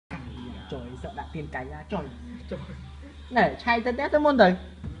trời sợ đặt tiền cái ra trời này chay tới tết tới môn rồi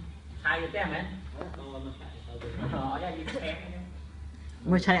chay tới mẹ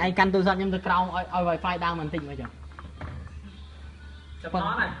mới chay ai căn tôi dọn nhưng tôi cao oi wifi đang màn tình mà trời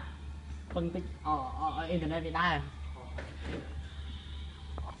phân này phân tích internet Việt Nam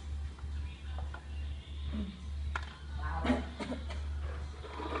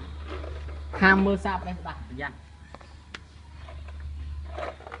ham mơ sạp đây đặt dặn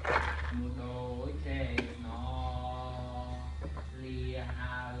một đôi chè nó lìa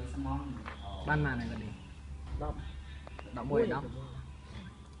hai món ban mà này là gì đọc mùi đọc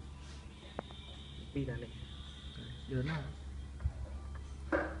đi ra này lớn nào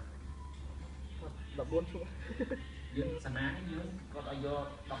đọc buôn xuống dương sẵn á dương có ai vô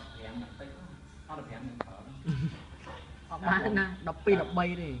đọc hẹn một tí nó được hẹn mình thở ba nè đọc pi đọc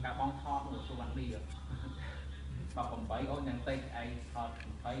bay đi cả bong thon một số bạn đi rồi đọc còn bảy có nhận tay ai thọt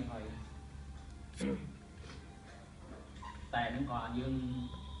thấy thôiแต่នឹងក៏យើង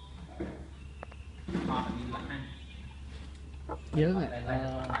អត់មានលក្ខណៈយើង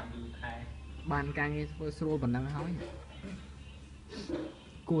បានការងារធ្វើស្រួលប៉ុណ្ណឹងហើយ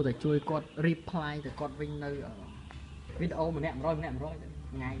គួរតែជួយគាត់ reply ទៅគាត់វិញនៅវីដេអូម្នាក់100ថ្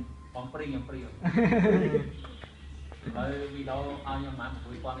ងៃបងព្រីខ្ញុំព្រីហើយវីដេអូឲ្យខ្ញុំបាន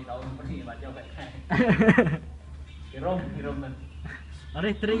1000វីដេអូខ្ញុំព្រីបាត់យកតែខែគេរំហ្នឹងអ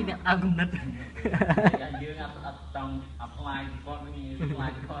រេត្រីអ្នកដើមគំនិតយើងអត់ចង់ apply គាត់វិញ apply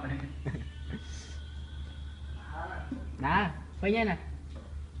គាត់ហ្នឹងណាពេញហើយណា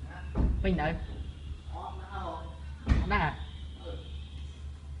ពេញហើយណា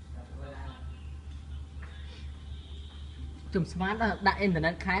ជុំស្មាតដាក់អ៊ីនធឺ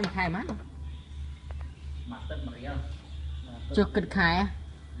ណិតខែមួយខែម៉ាត់មកទឹក1រៀលចុះគិតខែ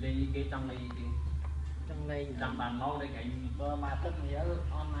លេងគេចង់លេងគេចង់លេងចង់បានមកđây cảnh បើមកទឹក1រៀល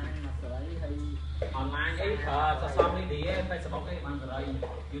អនឡាញមកស្រីហើយ online អីប្រើសរសំនេះឌី Facebook អីបានស្រី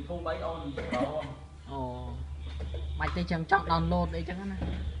YouTube អីអូនអូបាច់ទៅចឹងចង់ download អីចឹងណា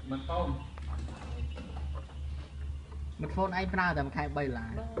មិនហ្វូនមិនហ្វូនឯងប្រើតែមួយខែ3ដុល្លា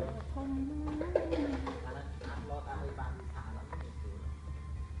រ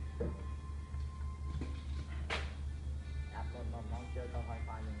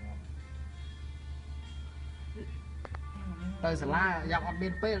ទៅសាលាយកអត់មា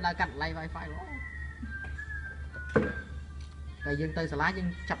នពេលដល់កាត់ឡៃ Wi-Fi ហ្មងតែយើងទៅសាលាយើង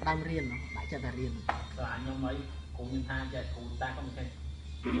ចាប់ដើមរៀនដាក់ចិត្តតែរៀនសាលាខ្ញុំអីគ្រូខ្ញុំថាចេះគ្រូតាក៏មិនចេះ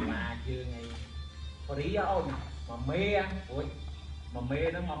មកយើងអីបរិយាអូនមួយមេអូយមួយមេ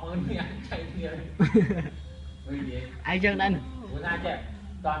ហ្នឹង10000នេះអញចៃគ្នាវិញនិយាយឯងចឹងដែរគ្រូថាចេះ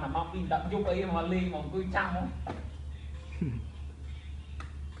តោះតែមកពីដាក់យប់អីមកលេងមកអង្គុយចាំហ្មង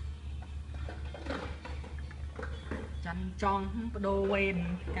ចាន់ចង់បដូរវេន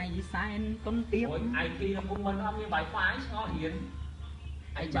កាយសែនទុនទៀបអូយ IT នៅពុំមិនអត់មាន Wi-Fi ឆ្ងល់រៀន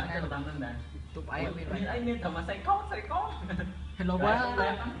ឯងបាក់ទៅតាមហ្នឹងដែរទុបឯងមានអីមានតែមកសេកូត Hello វ៉ា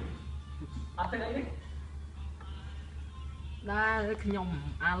អត់ទៅអីនេះដែរខ្ញុំ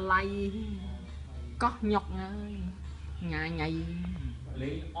អាឡៃកោះញុកហើយថ្ងៃ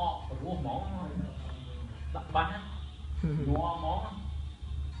លេងអកព្រោះហ្មងដាក់បាត់ញ័រហ្មង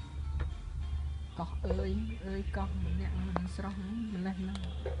កោះអើយកោះម្នាក់មិនស្រស់ម្លេះណា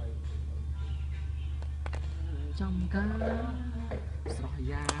ចំកើស្រស់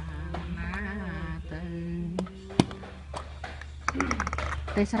យ៉ាងណាទៅ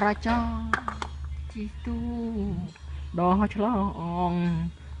តែស្រចជីទូដងឆ្លង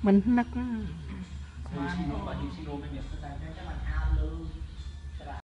មិននឹកបានជីរ៉ូមិនមាន